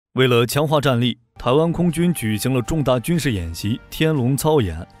为了强化战力，台湾空军举行了重大军事演习“天龙操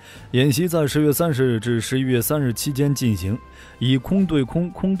演”。演习在10月30日至11月3日期间进行，以空对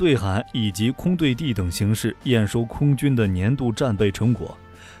空、空对海以及空对地等形式验收空军的年度战备成果。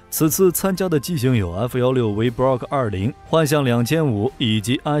此次参加的机型有 F16V BLOCK20、幻象2000-5以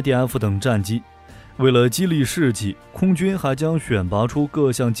及 IDF 等战机。为了激励士气，空军还将选拔出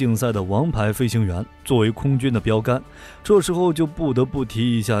各项竞赛的王牌飞行员，作为空军的标杆。这时候就不得不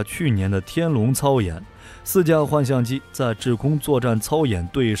提一下去年的天龙操演，4架幻象机在制空作战操演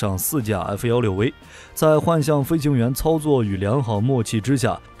对上4架 F16V， 在幻象飞行员操作与良好默契之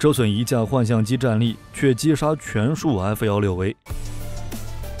下，折损1架幻象机战力，却击杀全数 F16V。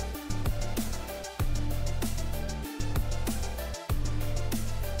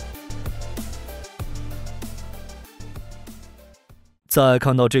在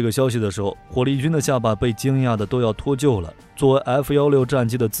看到这个消息的时候，火力军的下巴被惊讶的都要脱臼了。作为 F16战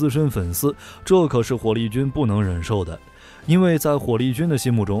机的资深粉丝，这可是火力军不能忍受的。因为在火力军的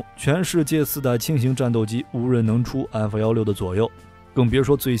心目中，全世界4代轻型战斗机无人能出 F16的左右，更别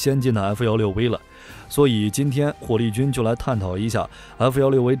说最先进的 F16V 了。所以今天火力军就来探讨一下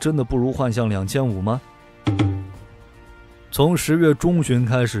F16V 真的不如幻象2000-5吗？从10月中旬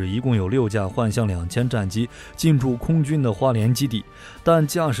开始，一共有6架幻象2000战机进驻空军的花莲基地，但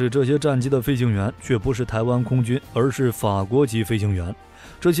驾驶这些战机的飞行员却不是台湾空军，而是法国籍飞行员。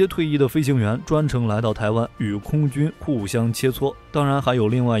这些退役的飞行员专程来到台湾与空军互相切磋，当然还有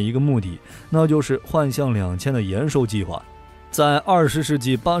另外一个目的，那就是幻象2000的延寿计划。在20世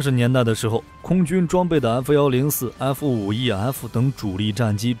纪80年代的时候，空军装备的 F104、F51F 等主力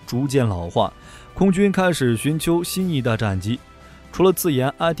战机逐渐老化，空军开始寻求新一代战机。除了自研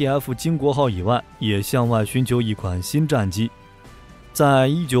IDF 金国号以外，也向外寻求一款新战机。在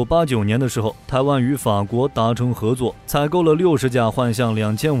1989年的时候，台湾与法国达成合作，采购了60架幻象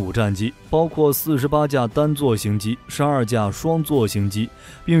2000-5战机，包括48架单座型机、12架双座型机，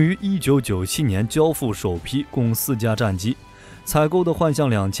并于1997年交付首批共4架战机。采购的幻象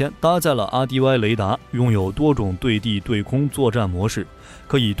2000搭载了 RDY 雷达，拥有多种对地对空作战模式，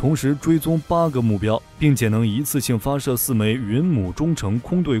可以同时追踪8个目标，并且能一次性发射4枚云母中程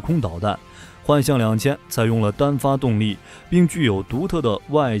空对空导弹。幻象2000采用了单发动力，并具有独特的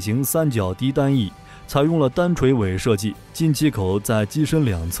外形三角低单翼，采用了单垂尾设计，进气口在机身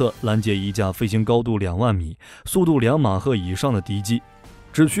两侧拦截一架飞行高度2万米、速度2马赫以上的敌机。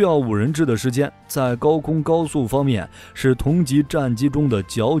只需要5人制的时间，在高空高速方面是同级战机中的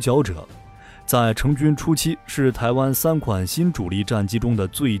佼佼者。在成军初期，是台湾3款新主力战机中的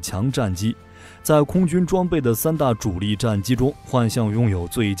最强战机。在空军装备的3大主力战机中，幻象拥有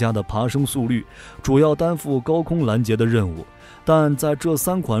最佳的爬升速率，主要担负高空拦截的任务。但在这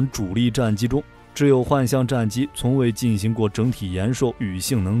3款主力战机中，只有幻象战机从未进行过整体延寿与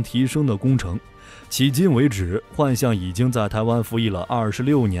性能提升的工程。迄今为止，幻象已经在台湾服役了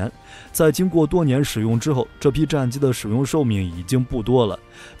26年，在经过多年使用之后，这批战机的使用寿命已经不多了，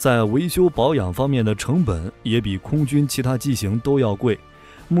在维修保养方面的成本也比空军其他机型都要贵。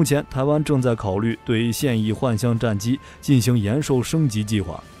目前台湾正在考虑对现役幻象战机进行延寿升级计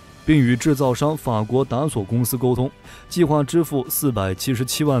划，并与制造商法国达索公司沟通，计划支付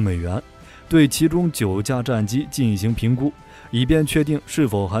477万美元，对其中9架战机进行评估，以便确定是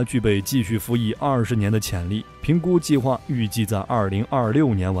否还具备继续服役20年的潜力。评估计划预计在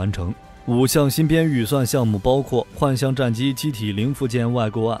2026年完成。5项新编预算项目包括幻象战机机体零附件外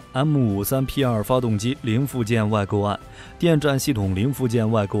购案、M53P2 发动机零附件外购案、电站系统零附件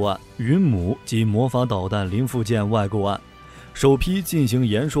外购案、云母及魔法导弹零附件外购案。首批进行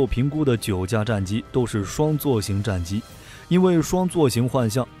延寿评估的9架战机都是双座型战机，因为双座型幻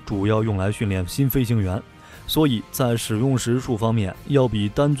象主要用来训练新飞行员，所以在使用时数方面要比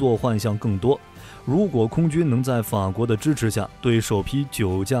单座幻象更多。如果空军能在法国的支持下对首批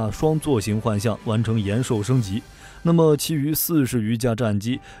9架双座型幻象完成延寿升级，那么其余40余架战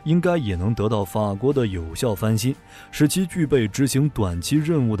机应该也能得到法国的有效翻新，使其具备执行短期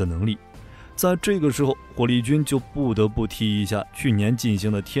任务的能力。在这个时候，火力军就不得不提一下去年进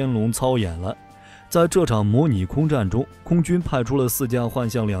行的天龙操演了。在这场模拟空战中，空军派出了4架幻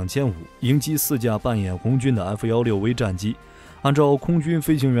象2000-5迎击4架扮演红军的 F16V 战机。按照空军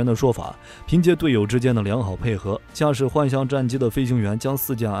飞行员的说法，凭借队友之间的良好配合，驾驶幻象战机的飞行员将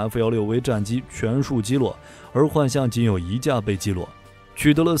4架 F16V 战机全数击落，而幻象仅有1架被击落，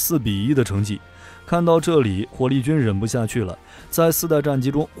取得了4比1的成绩。看到这里，火力军忍不下去了。在4代战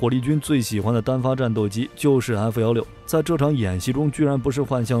机中，火力军最喜欢的单发战斗机就是 F16， 在这场演习中居然不是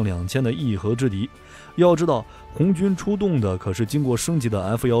幻象2000的一合之敌。要知道，红军出动的可是经过升级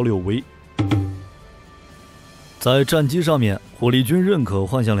的 F16V。在战机上面，火力军认可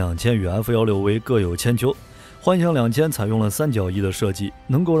幻象2000与 F16V 各有千秋。幻象2000采用了三角翼的设计，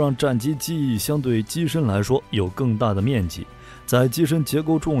能够让战机机翼相对机身来说有更大的面积。在机身结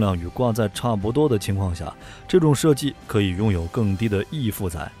构重量与挂载差不多的情况下，这种设计可以拥有更低的翼负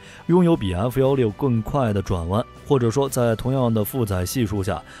载，拥有比 F16更快的转弯，或者说在同样的负载系数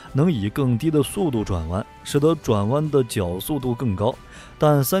下，能以更低的速度转弯，使得转弯的角速度更高。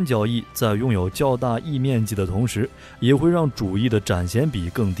但三角翼在拥有较大翼面积的同时，也会让主翼的展弦比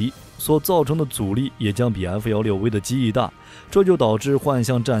更低，所造成的阻力也将比 F16V 的机翼大，这就导致幻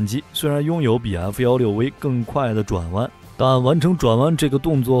象战机虽然拥有比 F16V 更快的转弯，但完成转弯这个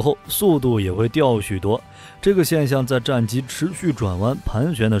动作后，速度也会掉许多。这个现象在战机持续转弯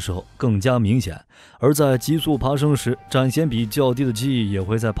盘旋的时候更加明显，而在急速爬升时，展弦比较低的机翼也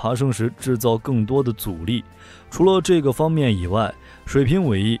会在爬升时制造更多的阻力。除了这个方面以外，水平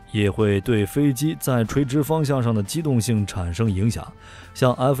尾翼也会对飞机在垂直方向上的机动性产生影响。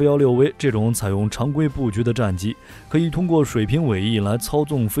像 F16V 这种采用常规布局的战机，可以通过水平尾翼来操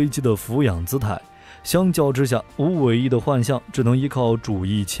纵飞机的俯仰姿态。相较之下，无尾翼的幻象只能依靠主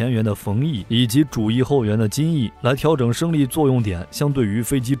翼前缘的缝翼以及主翼后缘的襟翼来调整升力作用点相对于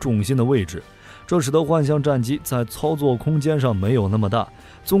飞机重心的位置，这使得幻象战机在操作空间上没有那么大，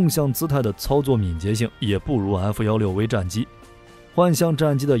纵向姿态的操作敏捷性也不如 F16V 战机。幻象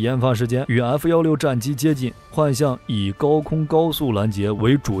战机的研发时间与 F16战机接近，幻象以高空高速拦截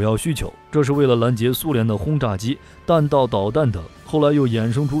为主要需求，这是为了拦截苏联的轰炸机、弹道导弹等，后来又衍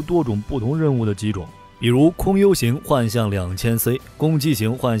生出多种不同任务的机种，比如空优型幻象2000C、攻击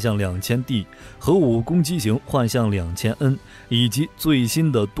型幻象2000D、核武攻击型幻象2000N，以及最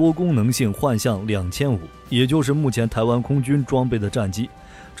新的多功能性幻象2500，也就是目前台湾空军装备的战机。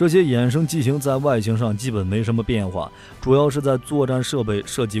这些衍生机型在外形上基本没什么变化，主要是在作战设备、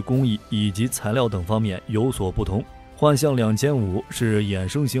设计工艺以及材料等方面有所不同。幻象2500是衍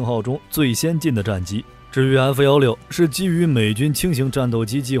生型号中最先进的战机。至于 F16是基于美军轻型战斗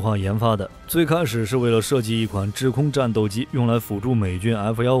机计划研发的，最开始是为了设计一款制空战斗机，用来辅助美军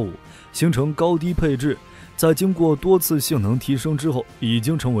F15，形成高低配置。在经过多次性能提升之后，已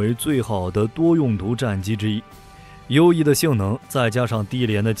经成为最好的多用途战机之一。优异的性能再加上低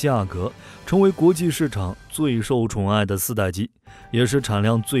廉的价格，成为国际市场最受宠爱的四代机，也是产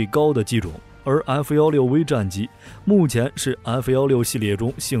量最高的机种。而 F16V 战机目前是 F16系列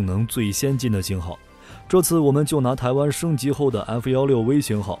中性能最先进的型号。这次我们就拿台湾升级后的 F16V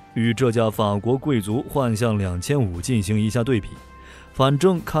型号与这架法国贵族幻象2500进行一下对比。反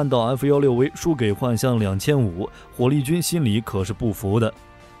正看到 F16V 输给幻象2500，火力军心里可是不服的。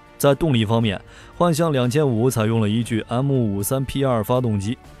在动力方面，幻象2500采用了一具 M53P2 发动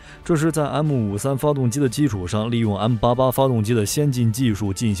机，这是在 M53 发动机的基础上利用 M88 发动机的先进技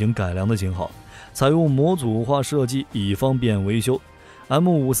术进行改良的型号，采用模组化设计以方便维修。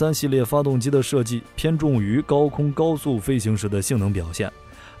M53 系列发动机的设计偏重于高空高速飞行时的性能表现，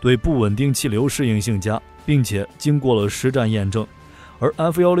对不稳定气流适应性佳，并且经过了实战验证。而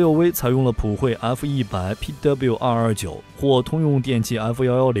F16V 采用了普惠 F100 PW229 或通用电气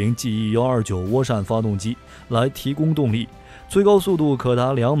F110 GE129 涡扇发动机来提供动力，最高速度可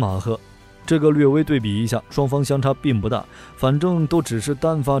达2马赫。这个略微对比一下，双方相差并不大，反正都只是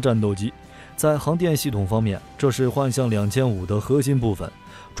单发战斗机。在航电系统方面，这是幻象2500的核心部分，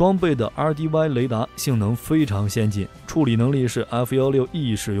装备的 RDY 雷达性能非常先进，处理能力是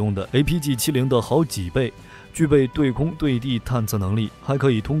F16E 使用的 APG70 的好几倍，具备对空对地探测能力，还可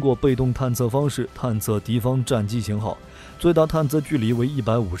以通过被动探测方式探测敌方战机型号，最大探测距离为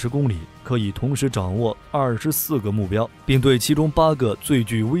150公里，可以同时掌握24个目标，并对其中8个最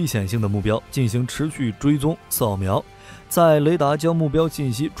具危险性的目标进行持续追踪扫描。在雷达将目标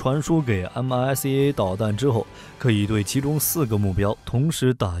信息传输给 MICA 导弹之后，可以对其中4个目标同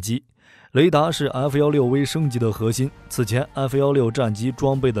时打击。雷达是 F16V 升级的核心，此前 F16战机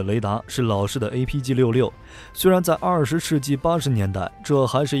装备的雷达是老式的 APG66， 虽然在20世纪80年代，这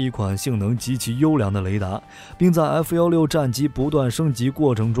还是一款性能极其优良的雷达，并在 F16战机不断升级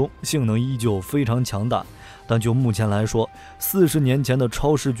过程中，性能依旧非常强大。但就目前来说，40年前的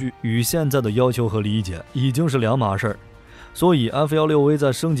超视距与现在的要求和理解已经是两码事儿。所以 F16V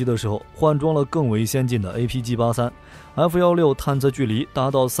在升级的时候换装了更为先进的 APG83， F16探测距离达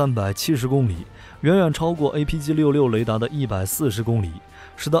到370公里，远远超过 APG66 雷达的140公里，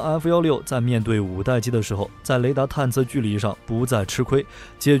使得 F16在面对5代机的时候，在雷达探测距离上不再吃亏，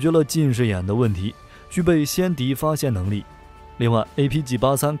解决了近视眼的问题，具备先敌发现能力。另外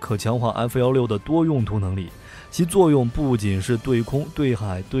APG83 可强化 F16的多用途能力，其作用不仅是对空、对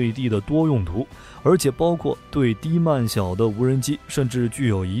海、对地的多用途，而且包括对低慢小的无人机，甚至具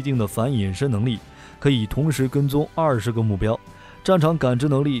有一定的反隐身能力。可以同时跟踪20个目标，战场感知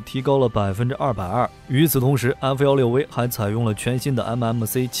能力提高了220%。与此同时 ，F16V 还采用了全新的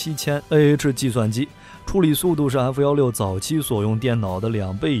MMC 7000AH 计算机，处理速度是 F16早期所用电脑的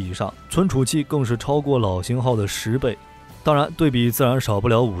2倍以上，存储器更是超过老型号的10倍。当然，对比自然少不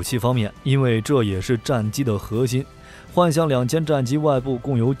了武器方面，因为这也是战机的核心。幻象2000战机外部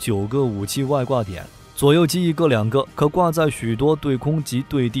共有9个武器外挂点，左右机翼各2个，可挂载许多对空及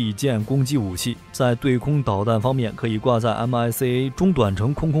对地舰攻击武器。在对空导弹方面，可以挂载 MICA 中短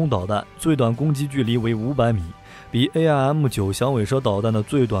程空空导弹，最短攻击距离为500米，比 AIM-9 响尾蛇导弹的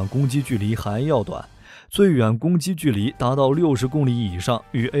最短攻击距离还要短，最远攻击距离达到60公里以上，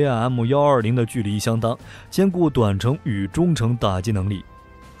与 AIM-120 的距离相当，兼顾短程与中程打击能力。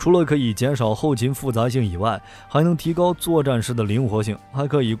除了可以减少后勤复杂性以外，还能提高作战时的灵活性，还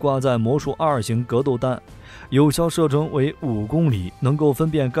可以挂载魔术2型格斗弹，有效射程为5公里，能够分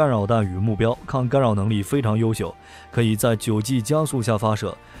辨干扰弹与目标，抗干扰能力非常优秀，可以在9G 加速下发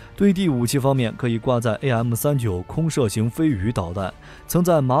射。对地武器方面，可以挂载 AM-39 空射型飞鱼导弹，曾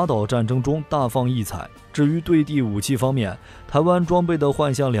在马岛战争中大放异彩。至于对地武器方面，台湾装备的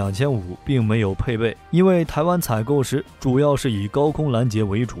幻象2005并没有配备，因为台湾采购时主要是以高空拦截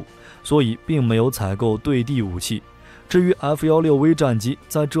为主，所以并没有采购对地武器。至于 F16V 战机，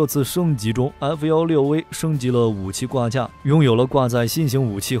在这次升级中 ，F16V 升级了武器挂架，拥有了挂载新型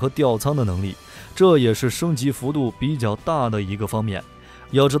武器和吊舱的能力，这也是升级幅度比较大的一个方面。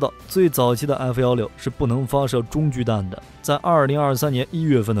要知道，最早期的 F16是不能发射中距弹的。在2023年1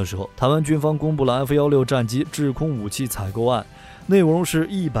月份的时候，台湾军方公布了 F16战机制空武器采购案，内容是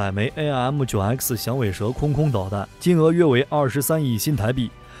100枚 AIM-9X 响尾蛇空空导弹，金额约为23亿新台币。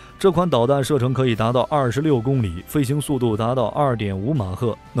这款导弹射程可以达到26公里，飞行速度达到2.5马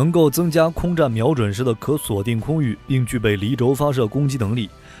赫，能够增加空战瞄准时的可锁定空域，并具备离轴发射攻击能力。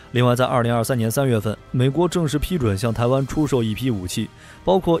另外，在2023年3月份，美国正式批准向台湾出售一批武器，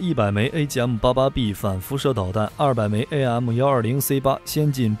包括100枚 AGM-88B 反辐射导弹、200枚 AIM-120C8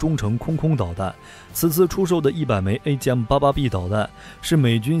 先进中程空空导弹。此次出售的100枚 AGM-88B 导弹是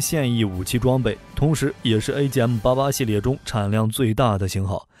美军现役武器装备，同时也是 AGM-88 系列中产量最大的型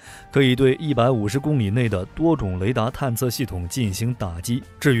号，可以对150公里内的多种雷达探测系统进行打击。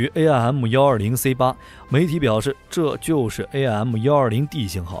至于 AIM-120C8， 媒体表示这就是 AIM-120D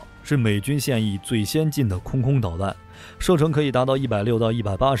型号，是美军现役最先进的空空导弹，射程可以达到160到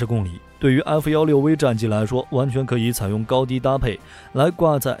180公里。对于 F16V 战机来说，完全可以采用高低搭配来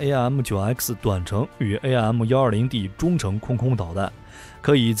挂载 AIM-9X 短程与 AIM-120D 中程空空导弹，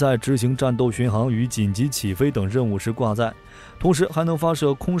可以在执行战斗巡航与紧急起飞等任务时挂载，同时还能发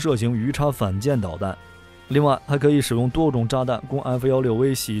射空射型鱼叉反舰导弹。另外，还可以使用多种炸弹供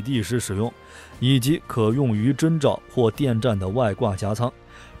F16V 洗地时使用，以及可用于侦照或电站的外挂夹舱。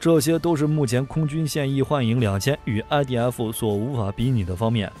这些都是目前空军现役幻影2000与 IDF 所无法比拟的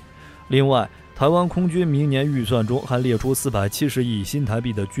方面。另外，台湾空军明年预算中还列出470亿新台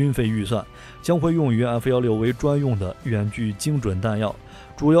币的军费预算，将会用于 F16V 专用的远距精准弹药，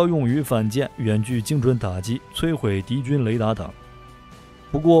主要用于反舰、远距精准打击、摧毁敌军雷达等。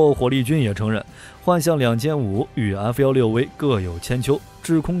不过，火力军也承认，幻象2005与 F16V 各有千秋。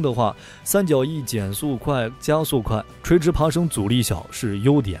制空的话，三角翼减速快、加速快，垂直爬升阻力小是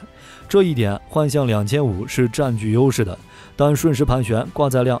优点。这一点，幻象2005是占据优势的，但顺时盘旋、挂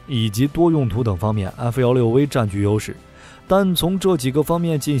载量以及多用途等方面 ，F16V 占据优势。但从这几个方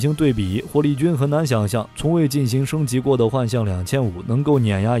面进行对比，火力军很难想象，从未进行升级过的幻象2005能够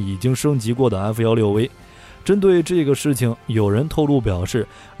碾压已经升级过的 F16V。针对这个事情，有人透露表示，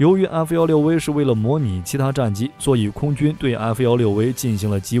由于 F16V 是为了模拟其他战机，所以空军对 F16V 进行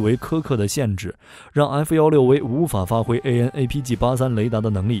了极为苛刻的限制，让 F16V 无法发挥 AN/APG-83 雷达的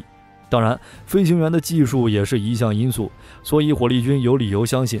能力。当然，飞行员的技术也是一项因素，所以火力军有理由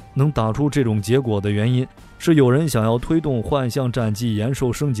相信，能打出这种结果的原因是有人想要推动幻象战机延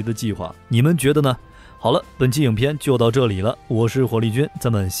寿升级的计划。你们觉得呢？好了，本期影片就到这里了，我是火力军，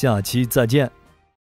咱们下期再见。